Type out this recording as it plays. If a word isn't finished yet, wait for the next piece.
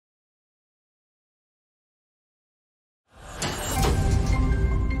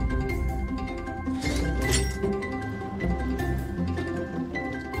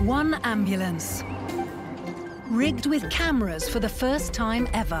one ambulance, rigged with cameras for the first time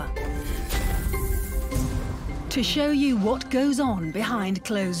ever, to show you what goes on behind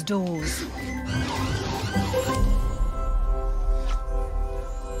closed doors.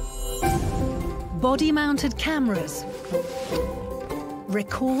 Body-mounted cameras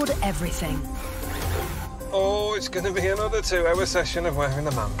record everything. Oh, it's going to be another 2-hour session of wearing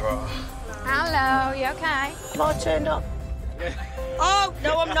the man bra. Hello, you okay? Am I turned up? Oh,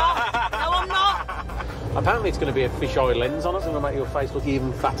 no, I'm not. No, I'm not. Apparently it's going to be a fisheye lens on it. It's going to make your face look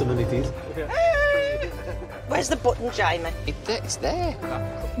even fatter than it is. Where's the button, Jamie? It's there.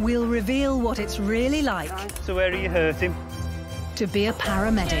 We'll reveal what it's really like So where are you hurting? to be a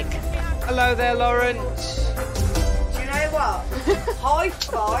paramedic. Hello there, Lawrence. Do you know what? High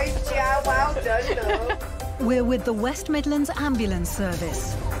five, yeah, well done, love. We're with the West Midlands Ambulance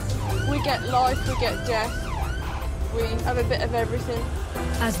Service. We get life, we get death. We have a bit of everything.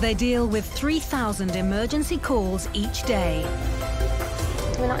 As they deal with 3,000 emergency calls each day.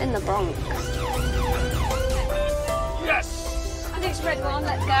 We're not in the Bronx. Yes! I think it's red one,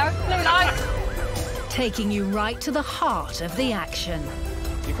 let's go. Blue light. Taking you right to the heart of the action.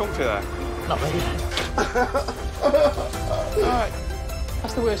 You comfy there? Not really. All right.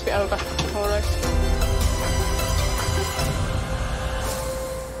 That's the worst bit over. All right.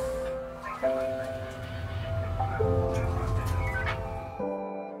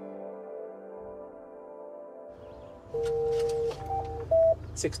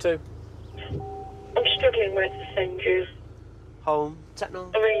 Six two. I'm struggling where to send you. Home.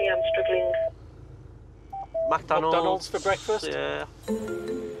 Techno. I really am struggling. McDonald's. for breakfast? Yeah.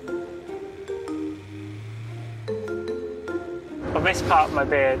 I missed part of my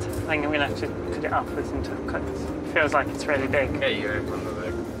beard. I think I'm going to have to cut it off with some tough cuts. It feels like it's really big. Yeah, you have one of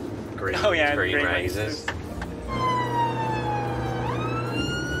the green, green razors. Yeah.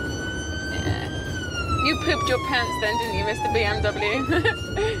 You pooped your pants then, didn't you, Mr. BMW?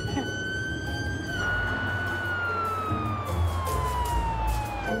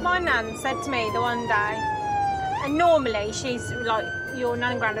 My nan said to me the one day, and normally she's like your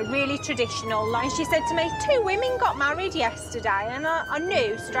nan and granddad, really traditional, and she said to me, 2 women got married yesterday, and I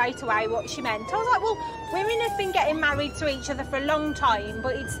knew straight away what she meant. I was like, well, women have been getting married to each other for a long time,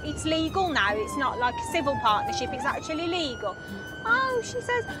 but it's legal now. It's not like a civil partnership, it's actually legal. Oh, she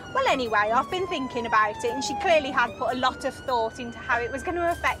says, well, anyway, I've been thinking about it, and she clearly had put a lot of thought into how it was going to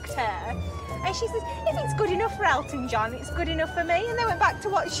affect her. And she says, if it's good enough for Elton John, it's good enough for me. And they went back to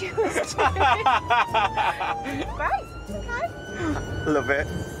what she was doing. Great, okay. Love it.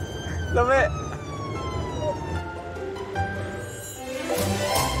 Love it.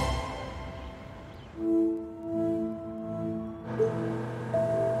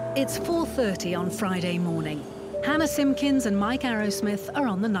 It's 4:30 on Friday morning. Hannah Simpkins and Mike Arrowsmith are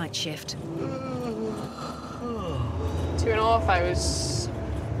on the night shift. 2.5 hours.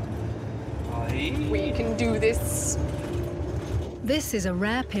 We can do this. This is a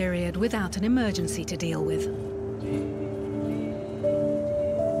rare period without an emergency to deal with.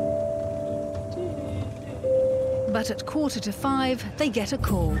 But at 4:45, they get a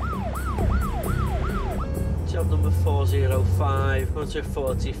call. Job number 405. Went to a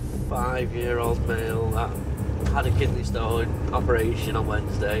 45-year-old male that had a kidney stone operation on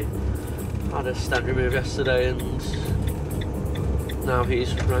Wednesday. Had a stent removed yesterday, and now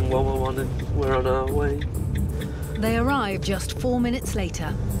he's rang 111 and we're on our way. They arrive just 4 minutes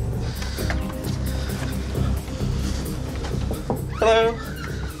later. Hello.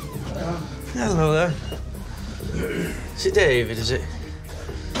 Hello there. Is it David, is it?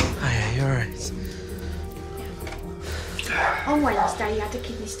 Hiya, you alright? On Wednesday, he had a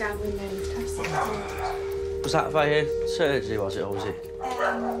kidney stone removed. Was that via surgery, was it, or was it?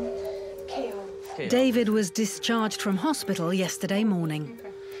 Keel. David was discharged from hospital yesterday morning.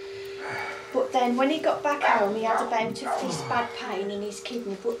 But then when he got back home, he had a bout of this bad pain in his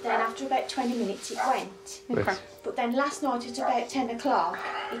kidney, but then after about 20 minutes it went. Okay. But then last night at about 10 o'clock,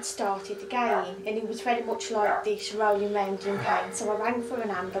 it started again, and it was very much like this, rolling round in pain. So I rang for an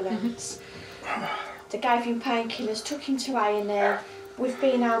ambulance. They gave him painkillers, took him to A&E. We've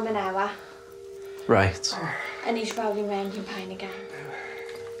been home an hour. Right. And he's rolling round in pain again.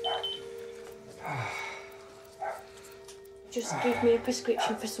 Just give me a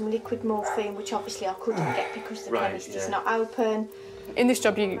prescription for some liquid morphine, which obviously I couldn't get because the chemist is not open. In this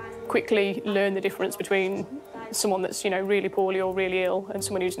job, you quickly learn the difference between someone that's, really poorly or really ill and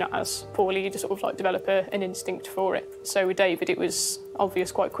someone who's not as poorly. You just sort of like develop an instinct for it. So with David, it was obvious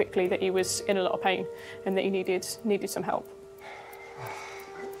quite quickly that he was in a lot of pain and that he needed some help.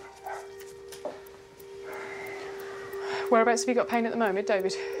 Whereabouts have you got pain at the moment,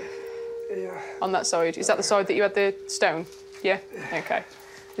 David? Yeah. On that side. Is that the side that you had the stone? Yeah? OK.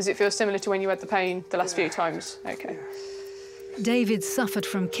 Does it feel similar to when you had the pain the last few times? OK. David suffered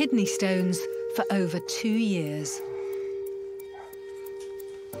from kidney stones for over 2 years.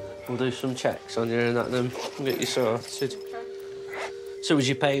 We'll do some checks on you and that, then we'll get you sorted. So was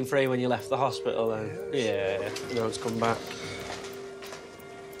your pain free when you left the hospital then? Yeah. Now it's come back.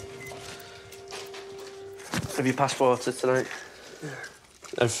 Have you passported tonight? Yeah.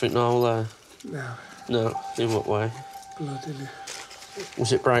 Everything normal there? No. No? In what way? Blood in it.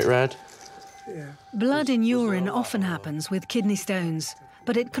 Was it bright red? Yeah. Blood in urine often happens with kidney stones,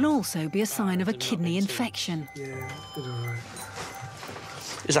 but it can also be a sign of a kidney infection. Yeah, it's all right.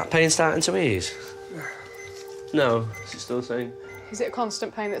 Is that pain starting to ease? No. Is it still the same? Is it a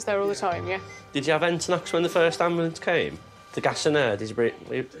constant pain that's there all the time, yeah? Did you have Entonox when the first ambulance came? The gas and air, did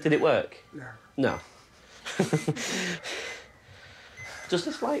it work? No. No. Does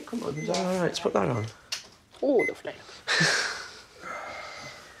this light come on? Is that all right? Let's put that on. Oh, lovely.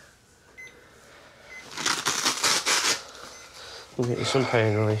 We'll get you some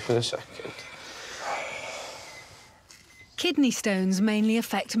pain relief in a second. Kidney stones mainly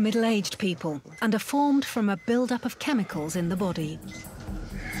affect middle-aged people and are formed from a build-up of chemicals in the body.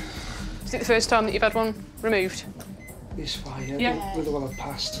 Is it the first time that you've had one removed? It's fine, Yeah. with the one I've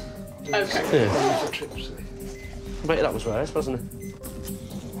passed. OK. Yeah. Trips. I bet that was worse, wasn't it?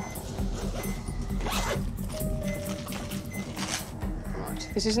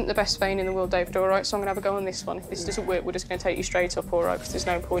 This isn't the best vein in the world, David, all right? So I'm going to have a go on this one. If this doesn't work, we're just going to take you straight up, all right? Because there's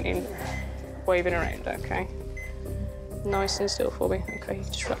no point in waving around, OK? Nice and still for me. OK,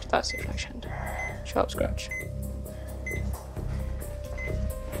 just relax that circulation. Sharp scratch.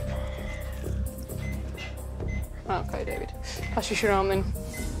 OK, David. Pass your arm then.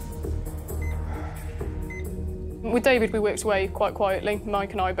 With David, we worked away quite quietly.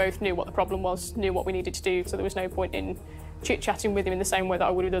 Mike and I both knew what the problem was, knew what we needed to do, so there was no point in chit-chatting with him in the same way that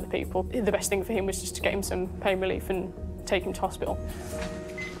I would with other people. The best thing for him was just to get him some pain relief and take him to hospital.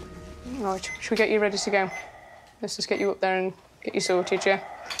 Right, should we get you ready to go? Let's just get you up there and get you sorted, yeah?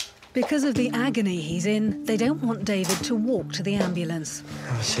 Because of the agony he's in, they don't want David to walk to the ambulance.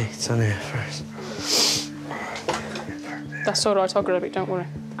 Have a seat, it's on here first. That's all right, I'll grab it, don't worry.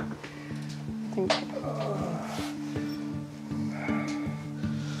 Thank you.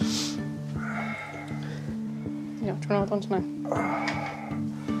 Yeah, do you want to hold on to me?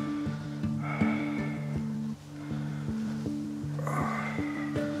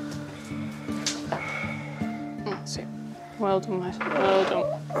 That's it. Well done, mate. Well done.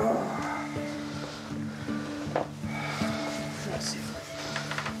 That's it.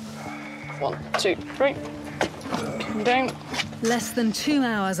 1, 2, 3. Come down. Less than 2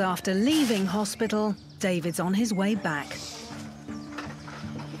 hours after leaving hospital, David's on his way back.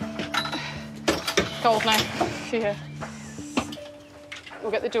 Cold now. Yeah.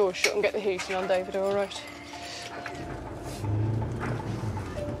 We'll get the door shut and get the heating on, David, all right?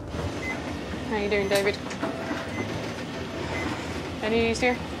 How you doing, David? Any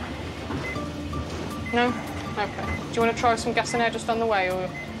easier? No? OK. Do you want to try some gas and air just on the way, or...?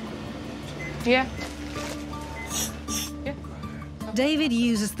 Yeah? Yeah? David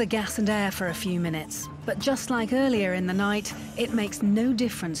uses the gas and air for a few minutes, but just like earlier in the night, it makes no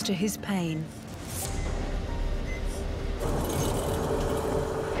difference to his pain.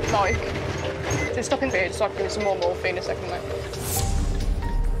 Mike, just stop in here so I can give you some more morphine in a second, mate.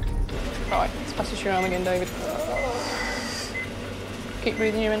 Right, let's pass us your arm again, David. Keep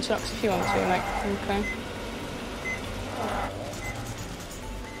breathing your Entonox if you want to, mate.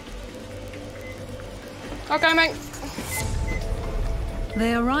 OK. OK, mate.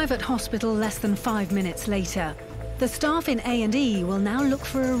 They arrive at hospital less than 5 minutes later. The staff in A&E will now look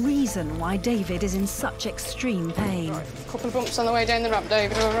for a reason why David is in such extreme pain. Couple of bumps on the way down the ramp,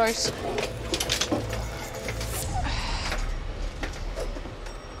 David, all right?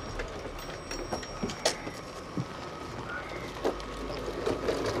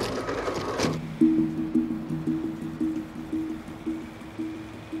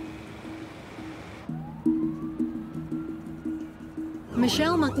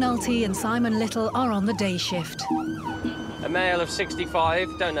 Michelle McNulty and Simon Little are on the day shift. A male of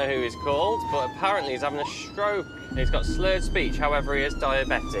 65, don't know who he's called, but apparently he's having a stroke. He's got slurred speech, however he is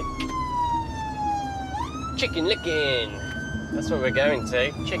diabetic. Chicken licking. That's what we're going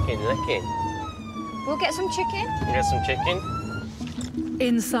to, chicken licking. We'll get some chicken. We'll get some chicken.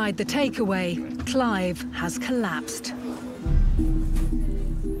 Inside the takeaway, Clive has collapsed.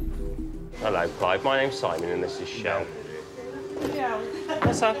 Hello, Clive. My name's Simon and this is Shell.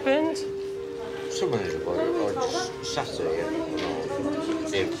 What's happened? Somebody's about Saturday.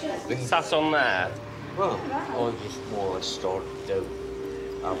 Sat on there? Well, I just more or less started to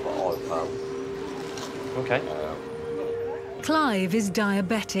have got hypo. Okay. Clive is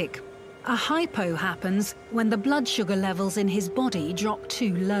diabetic. A hypo happens when the blood sugar levels in his body drop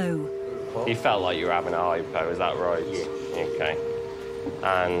too low. You felt like you were having a hypo, is that right? Yeah. Okay.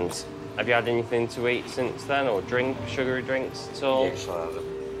 And have you had anything to eat since then, or drink, sugary drinks at all? Yes, I have.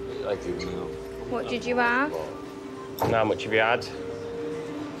 I do now. What did you have? And how much have you had?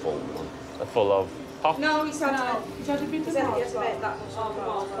 Full one. A full of pop? No, he said no. He said a bit of that.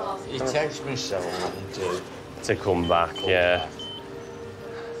 It takes me so long to come back, yeah.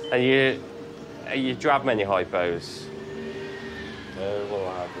 And you do you have many hypos? Well,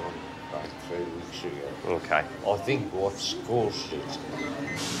 I had one about 3 weeks ago. Okay. I think what's caused it,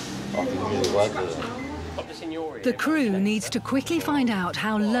 I think the weather. The crew needs to quickly find out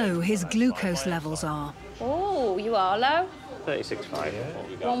how low his glucose levels are. Oh, you are low. 36.5.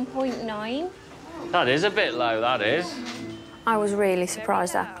 1.9. That is a bit low, that is. I was really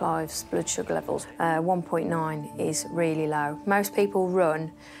surprised at Clive's blood sugar levels. 1.9 is really low. Most people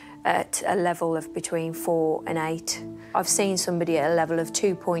run at a level of between 4 and 8. I've seen somebody at a level of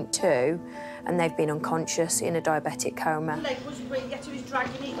 2.2 and they've been unconscious in a diabetic coma.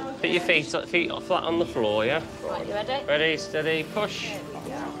 Put your feet flat on the floor, yeah? Right, you ready? Ready, steady, push.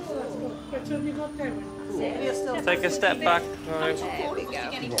 Take a step back. Right. There we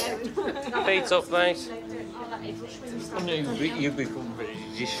go. Feet up, mate. And you become very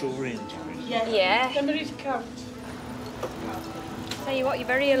disoriented. Yeah. Tell you what, you're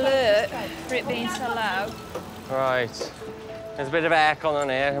very alert for it being so low. Right. There's a bit of aircon on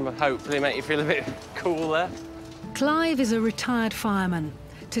here and hopefully make you feel a bit cooler. Clive is a retired fireman.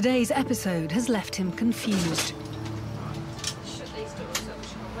 Today's episode has left him confused.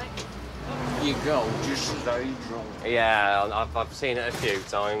 You go, just stay drunk. Yeah, I've seen it a few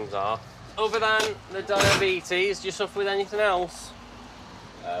times. Other than the diabetes, do you suffer with anything else?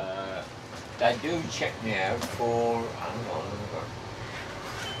 They do check me out for,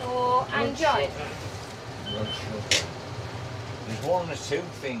 Or angina. There's 1 or 2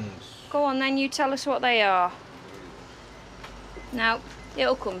 things. Go on then, you tell us what they are. No,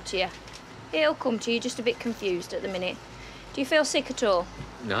 it'll come to you. It'll come to you, just a bit confused at the minute. Do you feel sick at all?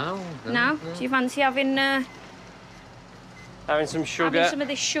 No. No? Do you fancy having having some sugar? Having some of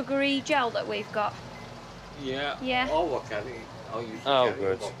this sugary gel that we've got? Yeah. Yeah. Oh, look at it. Oh,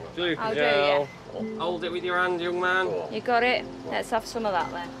 good. I'll do, Gel. Hold it with your hand, young man. You got it? Let's have some of that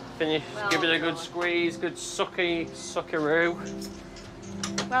then. Finish. Give it a good squeeze, good suckeroo.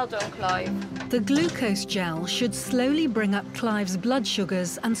 Well done, Clive. The glucose gel should slowly bring up Clive's blood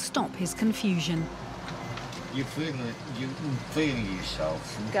sugars and stop his confusion. You feel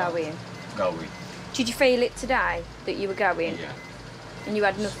yourself. Going. Going. Did you feel it today, that you were going? Yeah. And you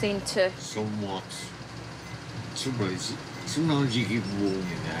had nothing to... Somewhat. Sometimes you give warning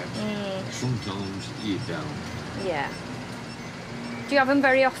out. Sometimes you don't. Yeah. Do you have them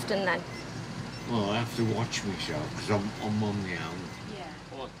very often then? Well, I have to watch myself because I'm on my own. Yeah.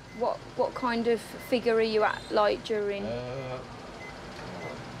 What kind of figure are you at, like, during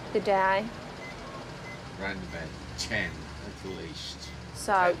the day? Around about 10 at least.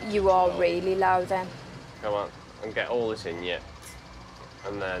 So you are really low then? Come on, and get all this in you.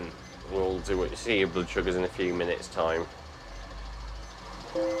 And then we'll see your blood sugars in a few minutes' time.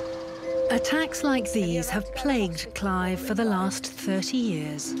 Attacks like these have plagued Clive for the last 30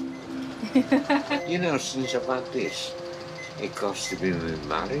 years. You know, since I've had this, it costed me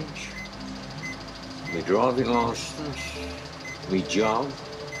my marriage, my driving licence, my job.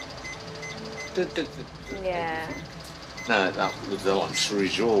 Yeah. No, that was the last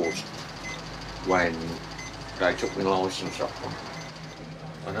resort when they took my licence off.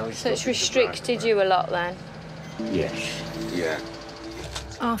 So it's restricted you a lot then? Yes. Yeah.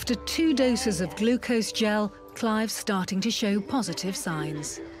 After 2 doses of glucose gel, Clive's starting to show positive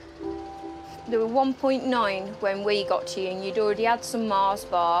signs. There were 1.9 when we got to you and you'd already had some Mars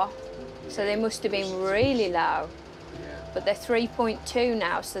bar, so they must have been really low. But they're 3.2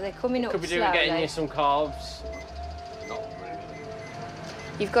 now, so they're coming up slowly. Could we do with getting you some carbs? Not really.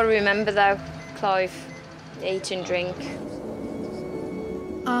 You've got to remember though, Clive, eat and drink.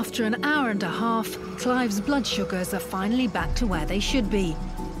 After an hour and a half, Clive's blood sugars are finally back to where they should be,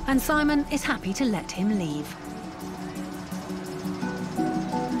 and Simon is happy to let him leave.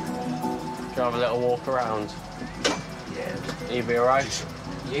 Should I have a little walk around? Yeah. You be all right?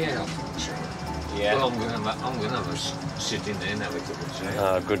 Yeah. Yeah. Well, I'm gonna have a sit in there and have a cup of tea.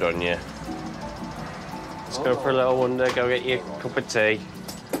 Oh, good on you. Let's go for a little wander, go get you a cup of tea.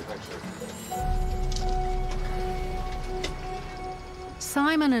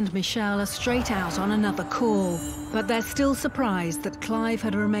 Simon and Michelle are straight out on another call, but they're still surprised that Clive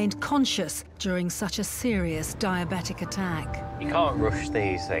had remained conscious during such a serious diabetic attack. You can't rush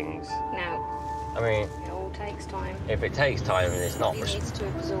these things. No. I mean... It all takes time. If it takes time and it's not... He needs to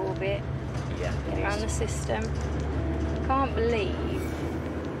absorb it. Yeah. Get around the system. Can't believe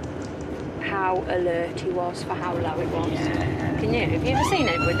how alert he was for how low it was. Yeah. Can you? Have you ever seen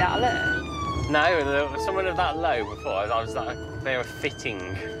anyone with that alert? No, someone of that low before, I was like, they were fitting,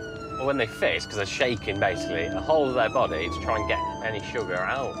 or when they fit, because they're shaking basically, the whole of their body to try and get any sugar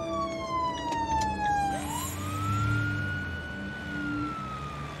out.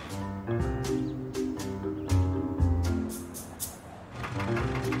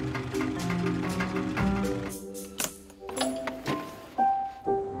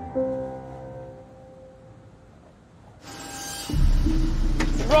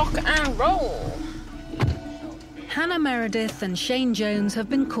 Rock and roll. Hannah Meredith and Shane Jones have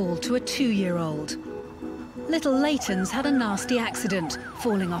been called to a 2-year-old. Little Leighton's had a nasty accident,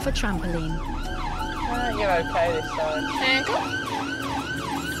 falling off a trampoline. You're okay this time.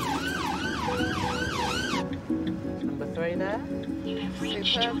 Number 3 there.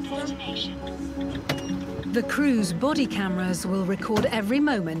 The crew's body cameras will record every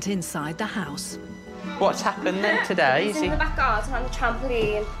moment inside the house. What's happened then today? He's in the back garden on the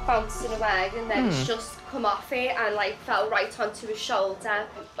trampoline, bouncing away, and then he's just come off it and like fell right onto his shoulder.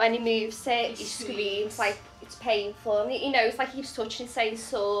 When he moves it, he screams like it's painful. And he knows, like he keeps touching it, saying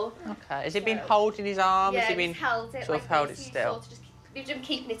sore. Okay. Has he been holding his arm? Yeah, Has he been he's held it, sort of held it this, still? Sort of we've been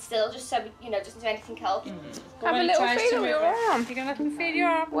keeping it still, just so doesn't do anything else. Have a little feel of your arm. You're gonna let him feel your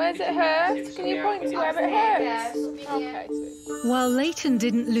arm. Where's it hurt? Can you point to where it hurts? Okay. While Leighton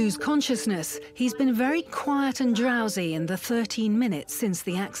didn't lose consciousness, he's been very quiet and drowsy in the 13 minutes since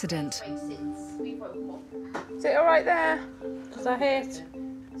the accident. Is it all right there? Does that hurt?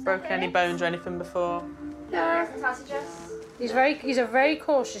 Broken any bones or anything before? No. He's a very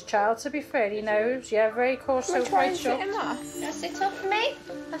cautious child, to be fair. He knows, yeah, very cautious. So quite sure. Sit up for me.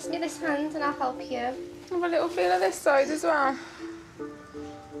 Pass me this hand and I'll help you. Have a little feel of this side as well.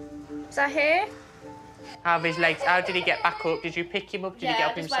 Is that here? How have his legs? How did he get back up? Did you pick him up? Did he get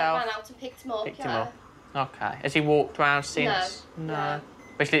up himself? Ran out and picked him up. Picked him up. Okay. Has he walked around since? No.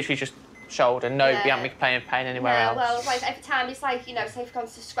 But it's literally just shoulder. No, he hasn't been playing pain anywhere else. Well, like every time he's like, say if he's gone to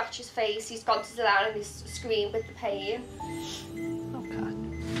scratch his face, he's gone to down and he's screamed with the pain.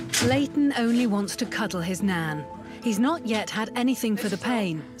 Okay. Leighton only wants to cuddle his nan. He's not yet had anything for the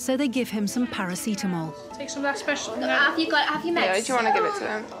pain, so they give him some paracetamol. Take some of that special. Have you meds? Yeah, do you want to give it to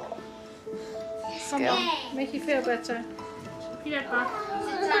him? Come on, make you feel better. Put your head back.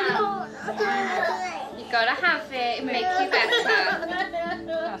 You gotta have it and make you better.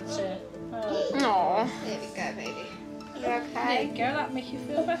 That's it. Aww. There we go, baby. You There okay? you go, that make you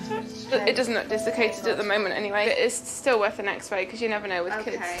feel better. It doesn't look dislocated at the moment anyway. It's still worth an x-ray because you never know with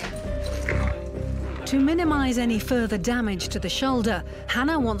kids. To minimise any further damage to the shoulder,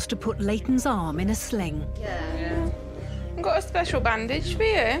 Hannah wants to put Leighton's arm in a sling. Yeah. I've got a special bandage for you.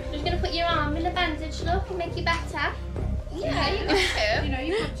 You're just going to put your arm in a bandage, look, and make you better. Yeah, you got to.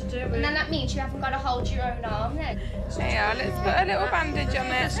 You've got to do it. And then that means you haven't got to hold your own arm then. Yeah, let's put a little bandage on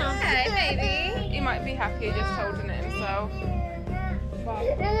it. Okay, baby. He might be happier just holding it himself.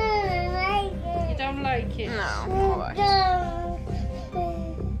 You don't like it? No. All right.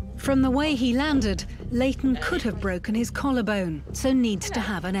 From the way he landed, Leighton could have broken his collarbone, so needs to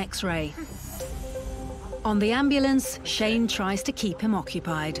have an X-ray. On the ambulance, Shane tries to keep him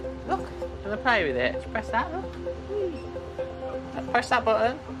occupied. Look, can I play with it? Just press that, look. Press that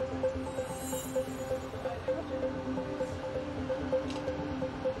button.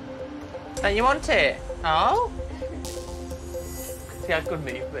 Don't you want it? Oh? See how good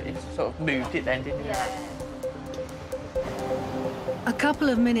move, but it sort of moved it then, didn't it? Yeah. A couple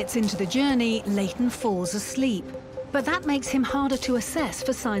of minutes into the journey, Leighton falls asleep, but that makes him harder to assess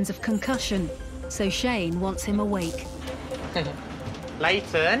for signs of concussion, so Shane wants him awake.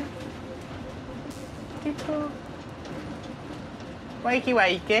 Leighton? Wakey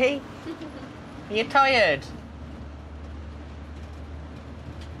wakey? Are you tired?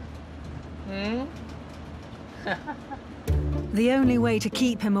 The only way to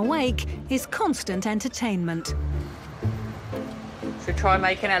keep him awake is constant entertainment. Should we try and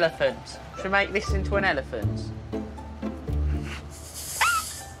make an elephant? Should we make this into an elephant?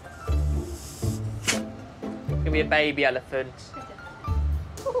 It's gonna be a baby elephant.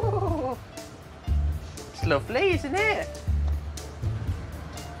 Ooh. It's lovely, isn't it?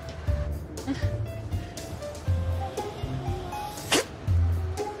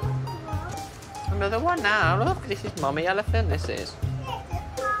 Another one now, look, this is Mummy Elephant, this is.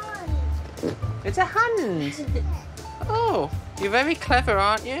 It's a hand. Oh, you're very clever,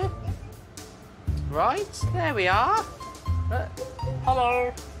 aren't you? Right, there we are.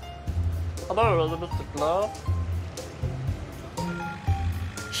 Hello. Hello, Mr. Glove.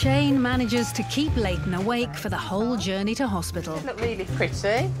 Shane manages to keep Leighton awake for the whole journey to hospital. You look really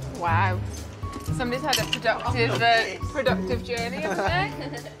pretty. Wow. Somebody's had a productive journey, haven't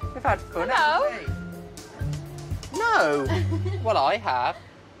they? We've had fun, Hello. haven't we? No. Well, I have.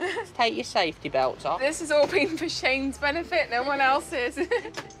 Take your safety belts off. This has all been for Shane's benefit, no one else's.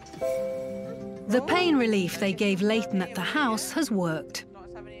 The pain relief they gave Leighton at the house has worked.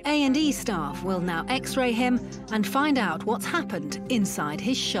 A&E staff will now x-ray him and find out what's happened inside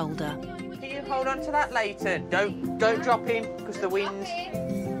his shoulder. Can you hold on to that, Leighton? Don't drop him, because the wind...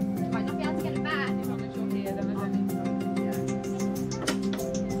 Might not be able to get it back.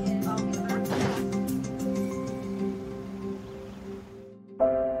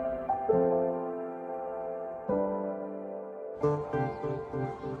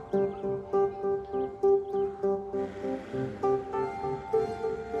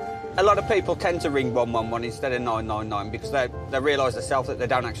 A lot of people tend to ring 111 instead of 999 because they realise themselves that they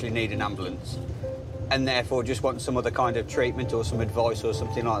don't actually need an ambulance and therefore just want some other kind of treatment or some advice or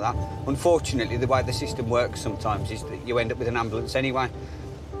something like that. Unfortunately, the way the system works sometimes is that you end up with an ambulance anyway.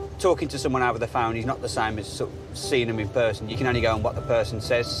 Talking to someone over the phone is not the same as sort of seeing them in person. You can only go on what the person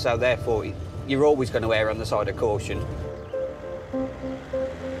says, so therefore you're always going to err on the side of caution.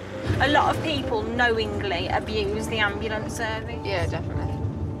 A lot of people knowingly abuse the ambulance service. Yeah, definitely.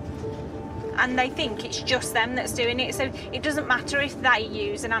 And they think it's just them that's doing it, so it doesn't matter if they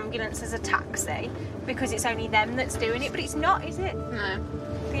use an ambulance as a taxi because it's only them that's doing it, but it's not, is it? No.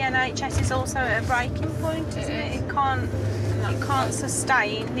 The NHS is also at a breaking point, isn't it? It can't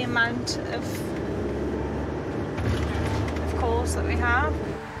sustain the amount of calls that we have.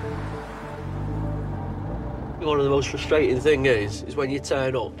 One of the most frustrating things is when you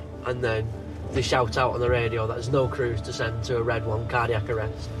turn up and then they shout out on the radio that there's no crews to send to a red one, cardiac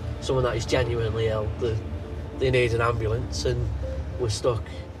arrest. Someone that is genuinely ill, they need an ambulance, and we're stuck,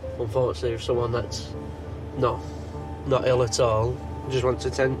 unfortunately, with someone that's not ill at all, just wants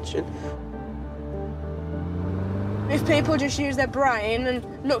attention. If people just used their brain and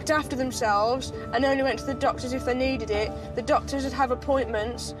looked after themselves and only went to the doctors if they needed it, the doctors would have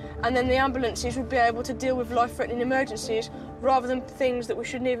appointments and then the ambulances would be able to deal with life-threatening emergencies rather than things that we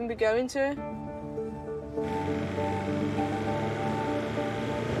shouldn't even be going to.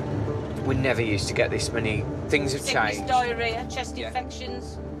 We never used to get this many. Things have Sickness, changed. diarrhoea, chest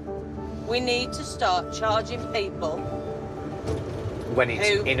infections. We need to start charging people When it's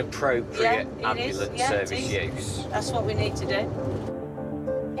inappropriate ambulance service use. That's what we need to do.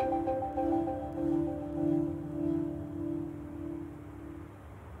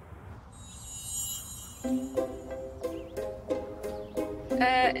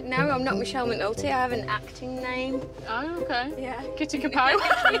 No, I'm not Michelle McNulty. I have an acting name. Oh, okay. Yeah. Kitty Kapow.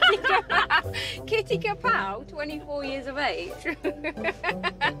 Kitty Kapow. Kitty Kapow, 24 years of age.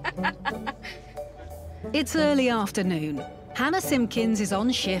 It's early afternoon. Hannah Simpkins is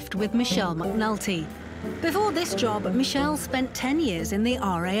on shift with Michelle McNulty. Before this job, Michelle spent 10 years in the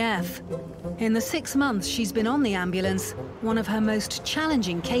RAF. In the 6 months she's been on the ambulance, one of her most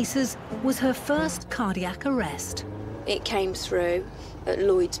challenging cases was her first cardiac arrest. It came through at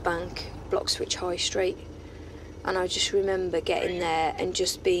Lloyd's Bank, Bloxwich High Street, and I just remember getting there and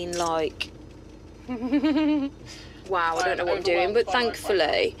just being like, wow, I don't know what I'm doing. But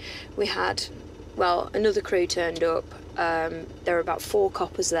thankfully we had, well, another crew turned up. There were about 4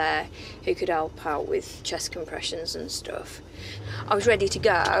 coppers there who could help out with chest compressions and stuff. I was ready to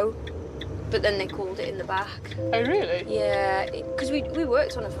go, but then they called it in the back. Oh, really? Yeah, because we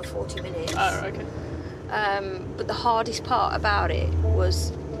worked on her for 40 minutes. Oh, okay. But the hardest part about it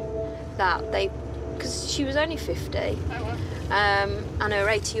was that because she was only 50, and her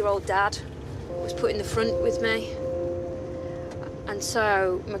 80-year-old dad was put in the front with me. And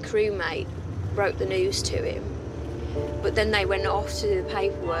so my crewmate broke the news to him, but then they went off to do the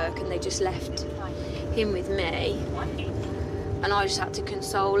paperwork and they just left him with me. And I just had to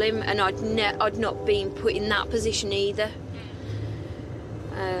console him, and I'd not been put in that position either.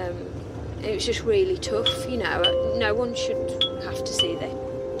 It was just really tough, you know. No one should have to see their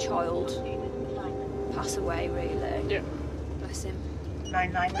child pass away, really. Yeah. Bless him.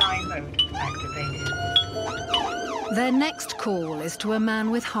 999 mode activated. Their next call is to a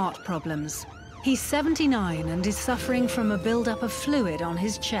man with heart problems. He's 79 and is suffering from a build-up of fluid on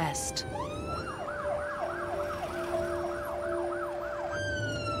his chest.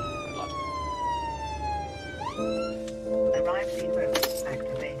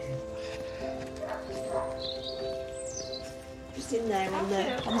 just in there on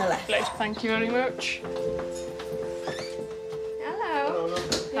the left. Thank you very much. Hello.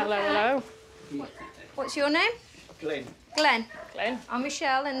 Hello. What's your name? Glenn. Glenn. Glenn. I'm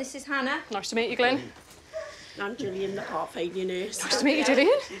Michelle, and this is Hannah. Nice to meet you, Glenn. I'm Gillian, the heart failure nurse. Nice to meet you,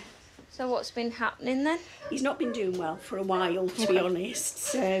 Gillian. So what's been happening then? He's not been doing well for a while, to be honest.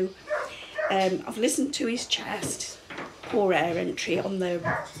 So I've listened to his chest. Poor air entry on the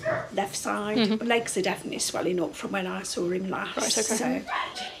left side. Legs are definitely swelling up from when I saw him last. Right, okay.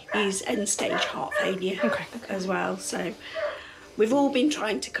 So he's end-stage heart failure as well. So we've all been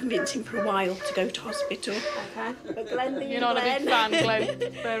trying to convince him for a while to go to hospital. Okay. But Glenn being You're not a big fan,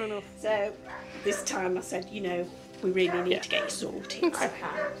 Glenn. Fair enough. So this time I said, you know, we really need to get you sorted. Okay.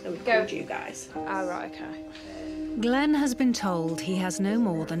 So we called you guys. Oh, right, okay. Glenn has been told he has no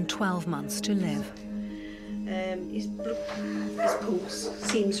more than 12 months to live. His pulse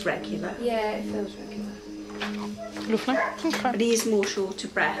seems regular. Yeah, it feels regular. Lovely. Okay. But he is more short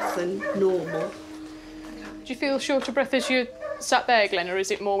of breath than normal. Do you feel short of breath as you sat there, Glenn, or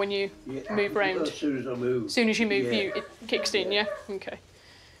is it more when you move around? As soon as I move. As soon as you move, it kicks in, yeah? Okay.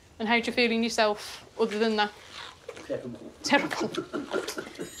 And how do you feel in yourself other than that? Terrible.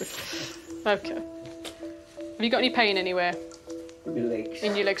 Okay. Have you got any pain anywhere? In my legs.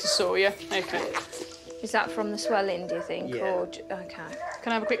 In your legs are sore, yeah? Okay. Is that from the swelling, do you think? Yeah. Or okay.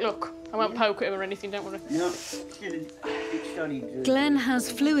 Can I have a quick look? I won't poke at him or anything, don't worry. No, it's only... Glenn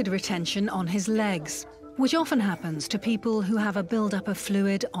has fluid retention on his legs, which often happens to people who have a build-up of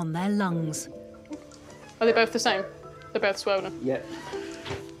fluid on their lungs. Are they both the same? They're both swollen? Yeah.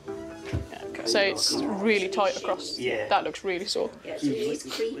 Okay. So it's really tight across. Yeah. That looks really sore. Yeah, so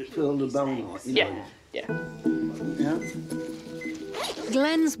it's creepy. It's all the bone, like, you know. Yeah. Yeah.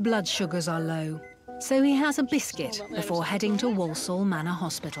 Glenn's blood sugars are low, so he has a biscuit before heading to Walsall Manor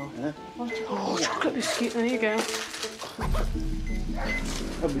Hospital. Oh, chocolate biscuit, there you go.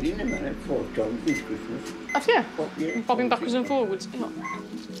 I've been in a minute 4 times this Christmas. Have you? Yeah. Bobbing backwards and forwards.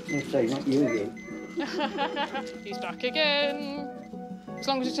 I'll say not you again. He's back again. As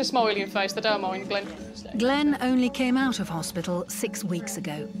long as it's a smiling face, they don't mind, Glenn. Glenn only came out of hospital 6 weeks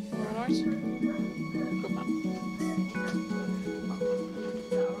ago. All right.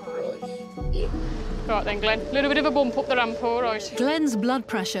 Right then, Glenn. A little bit of a bump up the ramp, all right. Glenn's blood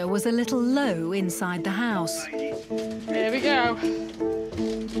pressure was a little low inside the house. There we go.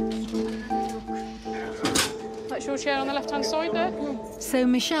 That's your chair on the left-hand side there. So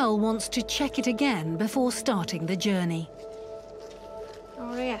Michelle wants to check it again before starting the journey.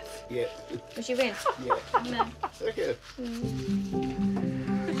 RAF? Yeah. Was you in? Yeah. No. Okay.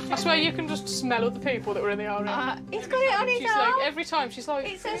 I swear you can just smell other people that were in the RAF. He's got it on his She's arm. like, every time she's like,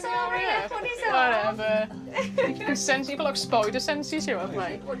 It says "In the RAF on his arm. Whatever. You can sense, you've got like spider senses, you have,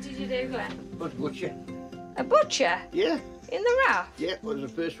 mate. What did you do, Glenn? But butcher. A butcher? Yeah. In the RAF? Yeah, I was the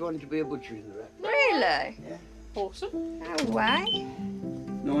first one to be a butcher in the RAF. Really? Yeah. Awesome. No way.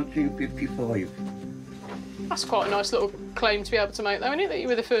 1955. That's quite a nice little claim to be able to make, though, isn't it? That you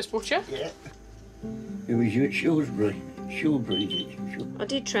were the first butcher. Yeah. It was you at Shrewsbury. I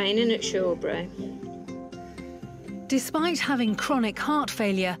did training at Shawbury. Despite having chronic heart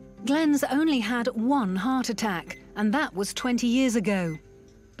failure, Glenn's only had 1 heart attack, and that was 20 years ago.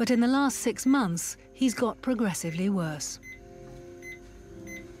 But in the last 6 months, he's got progressively worse.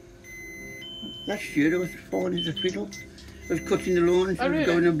 Last year I was fine as a fiddle. I was cutting the lawns, I was really?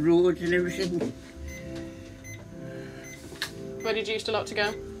 going abroad and everything. Where did you used to like to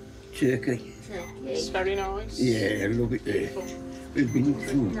go? Turkey. It's very nice. Yeah, I love it there. We've been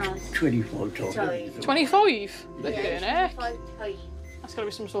through 25 times. 25? Look at it, heck. That's got to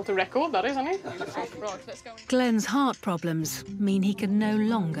be some sort of record, that is, isn't it? Right, let's go. Glenn's heart problems mean he can no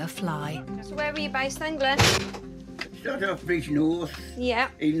longer fly. So where were you based then, Glenn? Started off Bridge North, Yeah.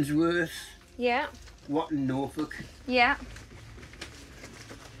 Ainsworth, Yeah. Watton, Norfolk. Yeah.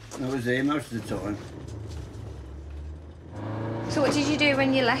 I was there most of the time. So what did you do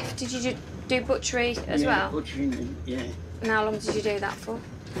when you left? Did you do butchery as well? Yeah, butchering, yeah. And how long did you do that for?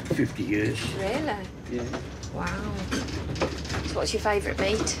 50 years. Really? Yeah. Wow. So what's your favourite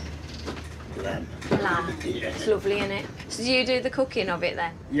meat? Lamb. Lamb. Yeah. It's lovely, isn't it? So do you do the cooking of it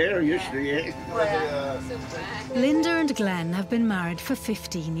then? Yeah, I used to, yeah. Linda and Glenn have been married for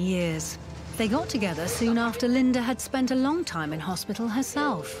 15 years. They got together soon after Linda had spent a long time in hospital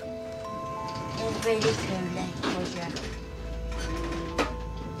herself. Really truly, was you?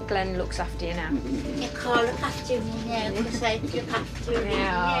 Glenn looks after you now. You can't look after me now because I look after me.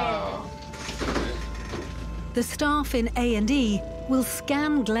 Yeah. The staff in A&E will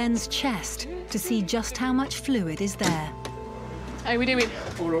scan Glenn's chest to see just how much fluid is there. How are we doing?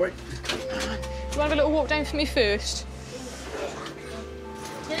 All right. Do you want to have a little walk down for me first?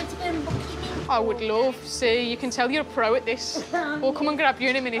 I would love. See, you can tell you're a pro at this. We'll come and grab you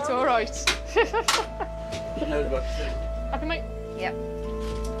in a minute, all right? Happy, mate? Yep.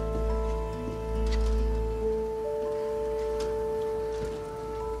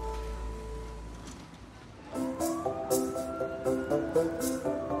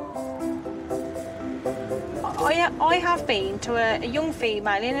 I have been to a young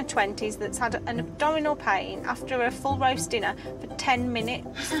female in her 20s that's had an abdominal pain after a full roast dinner for 10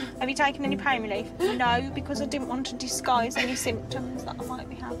 minutes. Have you taken any pain relief? No, because I didn't want to disguise any symptoms that I might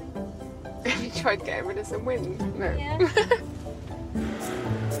be having. Have you tried getting rid of some wind? No. Yeah.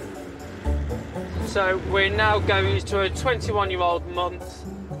 So we're now going to a 21-year-old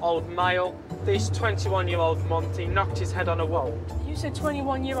male. This 21-year-old month, he knocked his head on a wall. You said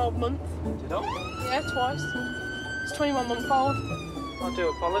 21-year-old month. Did I? Yeah, twice. It's 21-month-old. I do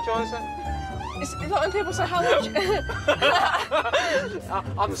apologise then. It's like when people say how old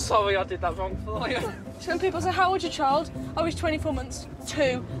I'm sorry I did that wrong for you. It's when people say how old's your child? Oh, he's 24 months.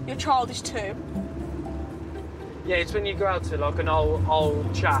 2. Your child is 2. Yeah, it's when you go out to like an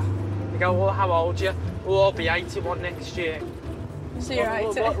old chap. You go, well, how old are you? Oh, I'll be 81 next year. So you're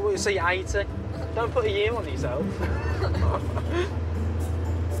 80? So you're 80. Don't put a year on yourself.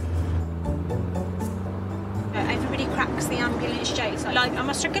 Everybody cracks the ambulance jokes. Like, am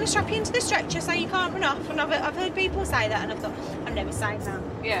I going to strap you into the stretcher so you can't run off? And I've heard people say that, and I've thought, I'm never saying that.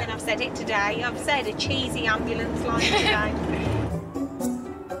 Yeah. And I've said it today. I've said a cheesy ambulance line today.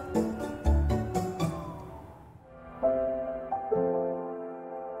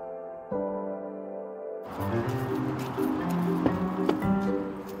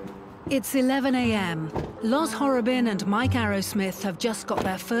 It's 11 a.m. Loz Horrobin and Mike Arrowsmith have just got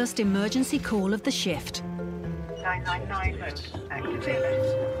their first emergency call of the shift. 999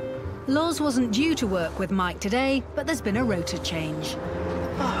 activated. Loz wasn't due to work with Mike today, but there's been a rota change.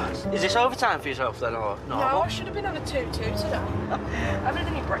 Is this overtime for yourself then, or No, not? I should have been on a 2-2 today. I haven't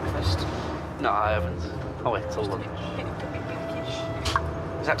had any breakfast. No, I haven't. I'll wait till lunch.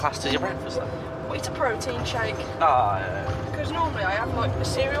 Is that classed as your breakfast then? Well, it's a protein shake. Oh, yeah. Because normally I have like a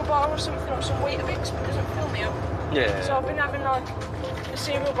cereal bar or something, or some Weetabix, but it doesn't fill me up. Yeah. So I've been having like a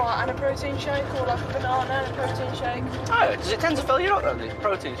cereal bar and a protein shake, or like a banana and a protein shake. Oh, does it tend to fill you up then, the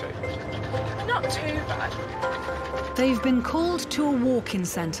protein shake? Not too bad. They've been called to a walk-in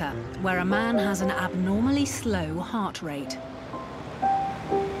centre where a man has an abnormally slow heart rate.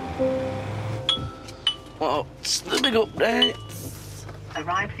 Well, it's the big update.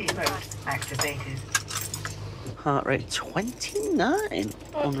 Arrive the road activated. Heart rate 29.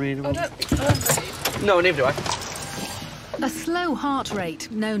 Unreadable. I don't believe. No, neither do I. A slow heart rate,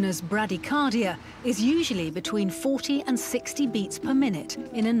 known as bradycardia, is usually between 40 and 60 beats per minute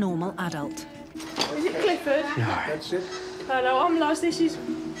in a normal adult. Is it Clifford? Yeah. That's it. Hello, I'm Loz. This is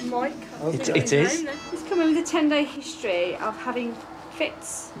Mike. It is. He's come in with a 10-day history of having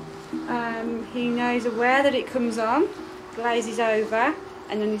fits. He knows aware that it comes on, glazes over,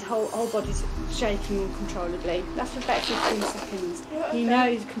 and then his whole body's shaking uncontrollably. That's for about 15 seconds. He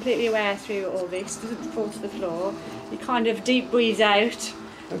knows, completely aware through all this, doesn't fall to the floor. He kind of deep breathes out,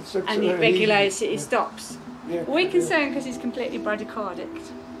 and he regulates it, he stops. Yeah. We're concerned because he's completely bradycardic.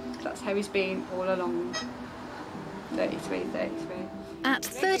 That's how he's been all along. 33. At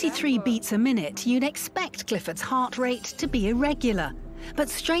 33 beats a minute, you'd expect Clifford's heart rate to be irregular. But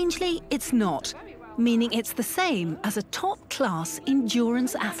strangely, it's not, meaning it's the same as a top-class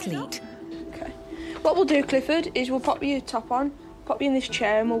endurance athlete. Okay. What we'll do, Clifford, is we'll pop your top on, pop you in this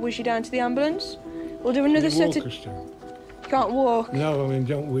chair, and we'll whiz you down to the ambulance. We'll do another set of... You can't walk? No, I mean,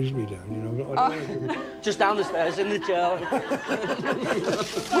 don't whiz me down, you know. Just down the stairs in the chair.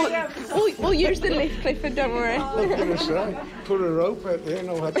 we'll use the lift, Clifford, don't worry. I was going to say, put a rope out there and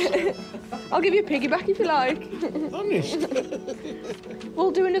I'll have to say. I'll give you a piggyback if you like. Honest?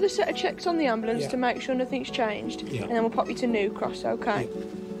 We'll do another set of checks on the ambulance Yeah. to make sure nothing's changed. Yeah. And then we'll pop you to New Cross, OK?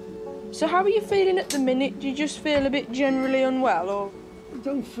 Yeah. So how are you feeling at the minute? Do you just feel a bit generally unwell, or...? I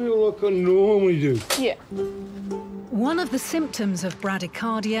don't feel like I normally do. Yeah. One of the symptoms of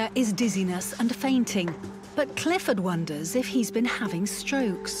bradycardia is dizziness and fainting. But Clifford wonders if he's been having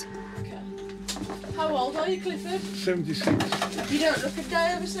strokes. How old are you, Clifford? 76. You don't look a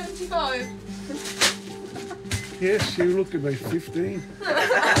day over 75. Yes, you look about 15.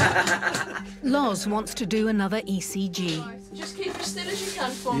 Loz wants to do another ECG. Just keep as still as you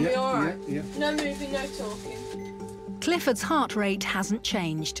can for me, all right? Yeah. No moving, no talking. Clifford's heart rate hasn't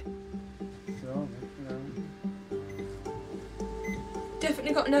changed.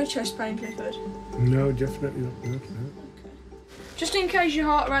 Definitely got no chest pain, Clifford. No, definitely not. No. Just in case your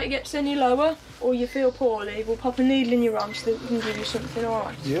heart rate gets any lower or you feel poorly, we'll pop a needle in your arm so that we can give you something, all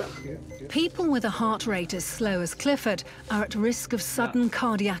right? Yeah. People with a heart rate as slow as Clifford are at risk of sudden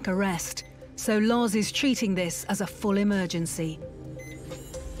cardiac arrest, so Loz is treating this as a full emergency.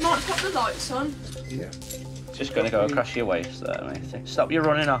 Might pop the lights on. Yeah. Just going to go across your waist there, matey. Stop you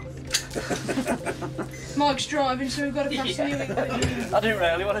running off. Mike's driving, so we've got to pass you. I didn't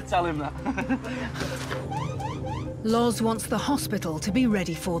really want to tell him that. Loz wants the hospital to be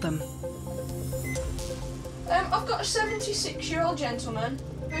ready for them. I've got a 76-year-old gentleman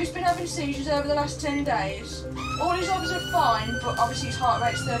who's been having seizures over the last 10 days. All his others are fine, but obviously his heart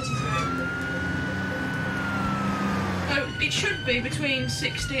rate's 33. So it should be between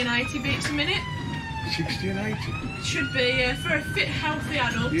 60 and 80 beats a minute. 60 and 80? It should be, for a fit, healthy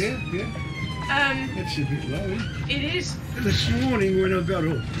adult. Yeah. That's a bit low, isn't it? It is. This morning when I got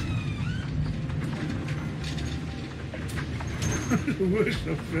up, the worst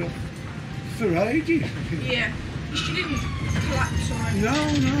I felt for ages. Yeah. She didn't collapse or anything. No.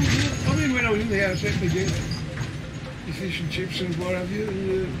 I mean, when I was in the house at the dinner, the fish and chips and what have you,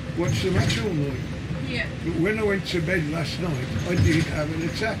 and watched the match all night. Yeah. But when I went to bed last night, I did have an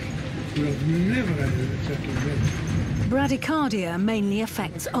attack. But I've never had an attack in bed. Bradycardia mainly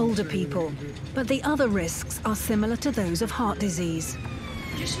affects older people, but the other risks are similar to those of heart disease.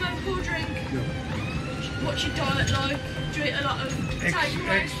 Do you smoke or drink? No. What's your diet like? Do you eat a lot of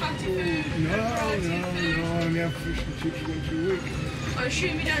takeaways, fatty food? No, I only have fish and chips once a week. I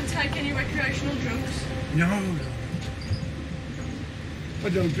assume you don't take any recreational drugs? No. I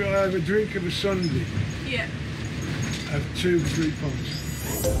don't. I have a drink of a Sunday. Yeah. I have 2-3 pints.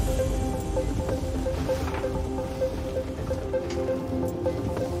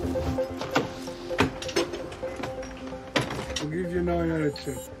 I'll give you 9 out of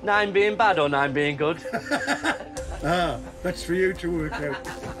 10. 9 being bad or 9 being good? That's for you to work out.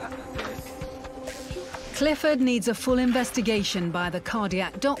 Clifford needs a full investigation by the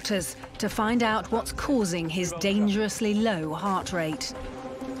cardiac doctors to find out what's causing his dangerously low heart rate.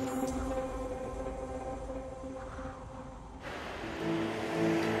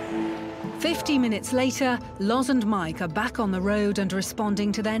 "50 minutes later, Loz and Mike are back on the road and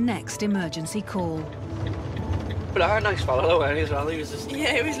responding to their next emergency call. But I had a nice fellow, weren't he, as well? He was just...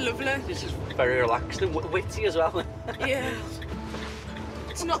 Yeah, it was lovely. He was just very relaxed and witty as well. Yeah.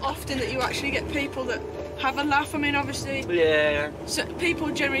 It's not often that you actually get people that have a laugh. I mean, obviously... Yeah. So people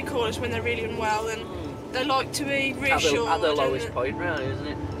generally call us when they're really unwell and they like to be reassured. At the lowest point, really, isn't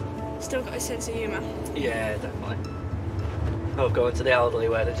it? Still got a sense of humour. Yeah, definitely. Oh, going to the elderly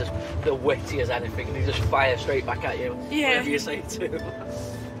where they're witty as anything and they just fire straight back at you. Yeah. Whatever you say to them.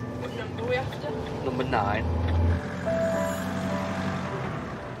 What number are we after? Number 9.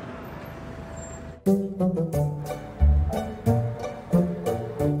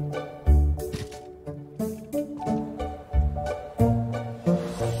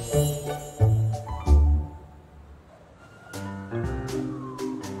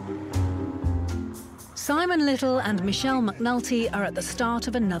 Simon Little and Michelle McNulty are at the start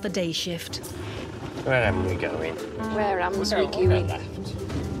of another day shift. Where am we going? Where am we We'll go going? left.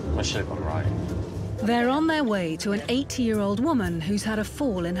 I should have gone right. They're on their way to an 80-year-old woman who's had a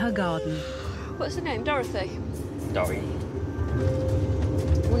fall in her garden. What's her name? Dorothy? Dory. I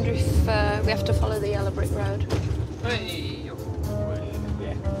wonder if we have to follow the yellow brick road. Hey.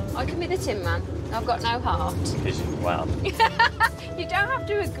 Yeah. I can be the Tin Man. I've got no heart. Well. You don't have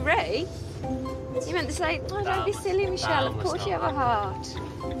to agree. You meant to say, oh, don't be silly, Michelle. Of course you have a heart.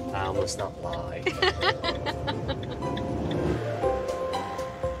 Thou must not lie.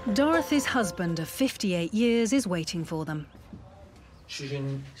 Dorothy's husband of 58 years is waiting for them. She's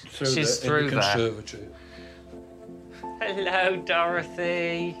in She's through the there. conservatory. Hello,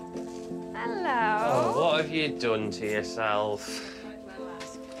 Dorothy. Hello. Oh, what have you done to yourself?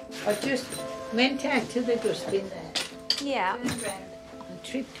 I just went out to the dustbin there. Yeah. And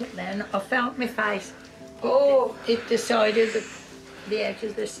tripped up there and I felt my face. Oh, it decided the edge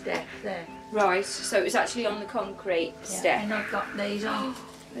of the step there. Right, so it was actually on the concrete step. And I've got these on.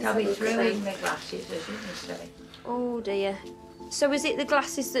 I'll be through in my glasses, as you can see. Oh dear. So is it the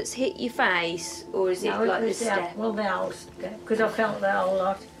glasses that's hit your face, or is it like the step? Well, the whole step, because I felt the whole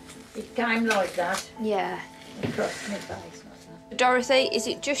lot. It came like that. Yeah. And crossed my face like that. Dorothy, is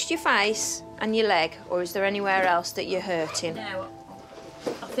it just your face and your leg, or is there anywhere else that you're hurting? No,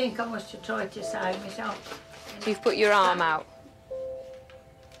 I think I was to try to save myself. So you've put your arm out?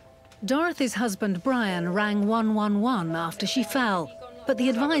 Dorothy's husband Brian rang 111 after she fell, but the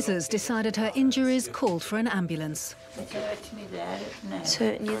advisors decided her injuries called for an ambulance. It hurts me there. No. It's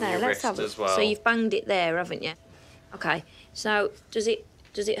hurting you there. Your Let's wrist have it. as well. So you've banged it there, haven't you? Okay, so does it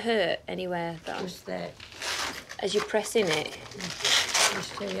hurt anywhere? Just there. As you're pressing it?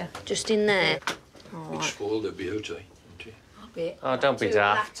 Just here. Just in there? It's full of beauty. Oh, don't be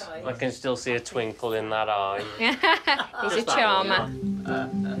daft. I can still see a twinkle in that eye. He's a charmer.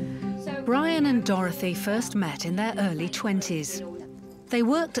 Brian and Dorothy first met in their early 20s. They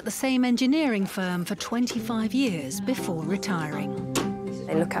worked at the same engineering firm for 25 years before retiring.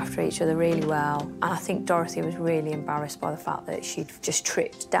 They look after each other really well. And I think Dorothy was really embarrassed by the fact that she'd just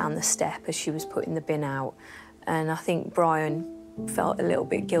tripped down the step as she was putting the bin out. And I think Brian felt a little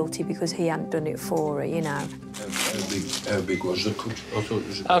bit guilty because he hadn't done it for her, you know. How big was the cut? I thought it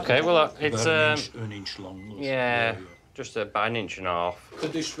was OK, well, it's an inch long. Yeah, just about 1.5 inches.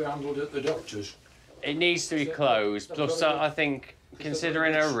 Could this be handled at the doctor's? It needs to be closed. Plus, I think,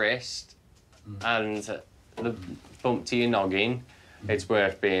 considering her wrist and the bump to your noggin, it's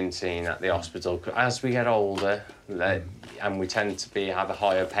worth being seen at the hospital. As we get older, and we tend to have a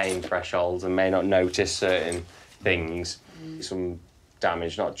higher pain threshold and may not notice certain things, some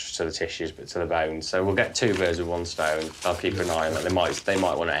damage, not just to the tissues, but to the bones. So we'll get 2 birds with 1 stone. I'll keep an eye on that. They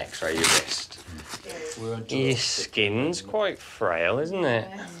might want to x-ray your wrist. Your skin's quite frail, isn't it?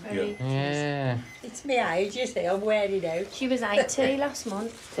 Yeah. It's my age, you see. I'm wearing out. She was 80 last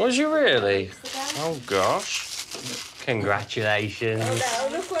month. Was you really? Oh, gosh. Congratulations. Oh,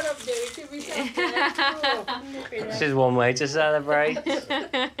 no, look what I'm doing to myself. This is one way to celebrate.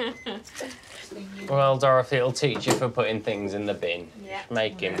 Well, Dorothy, it'll teach you for putting things in the bin. Yeah.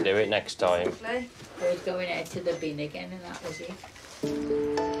 Make him do it next time. We're going out to the bin again, and that was it.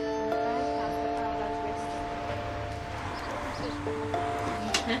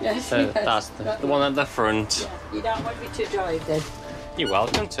 Yes, So that's the one at the front. Yeah. You don't want me to drive then? You're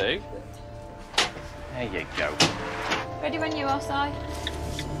welcome to. There you go. Ready when you are, Si?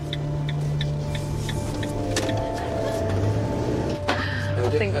 I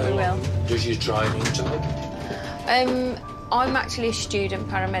think we will. Does your training take? I'm actually a student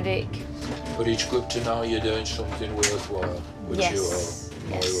paramedic. But it's good to know you're doing something worthwhile, which Yes.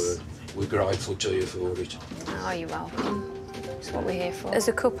 you are. My word. We're grateful to you for it. Oh, you're welcome. That's what we're here for. As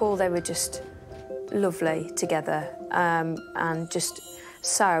a couple, they were just lovely together, and just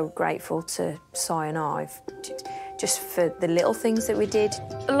so grateful to Si and I, just for the little things that we did.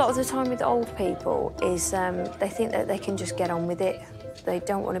 A lot of the time with old people is they think that they can just get on with it. They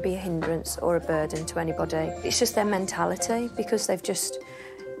don't want to be a hindrance or a burden to anybody. It's just their mentality, because they've just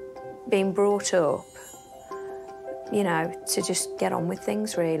been brought up, you know, to just get on with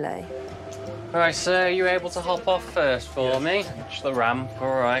things, really. Right, sir, you able to hop off first for me? Just the ramp,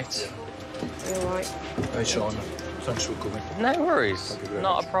 all right. You all right? Hey, Simon. Thanks for coming. No worries.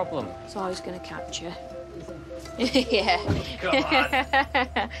 Not a problem. So I was going to catch you. Yeah. Come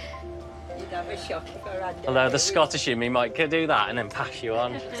on. You'd have a shock if I ran down. Although the Scottish in me might do that and then pass you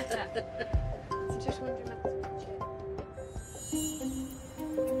on.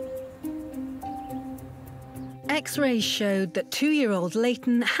 X-rays showed that 2-year-old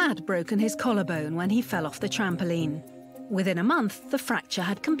Leighton had broken his collarbone when he fell off the trampoline. Within a month, the fracture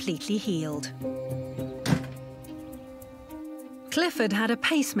had completely healed. Clifford had a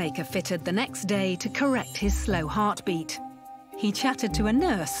pacemaker fitted the next day to correct his slow heartbeat. He chatted to a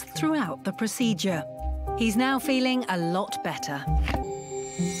nurse throughout the procedure. He's now feeling a lot better.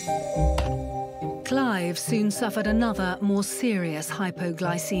 Clive soon suffered another, more serious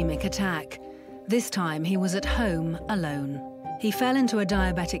hypoglycemic attack. This time he was at home alone. He fell into a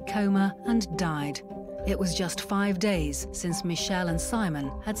diabetic coma and died. It was just 5 days since Michelle and Simon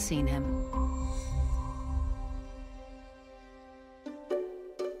had seen him.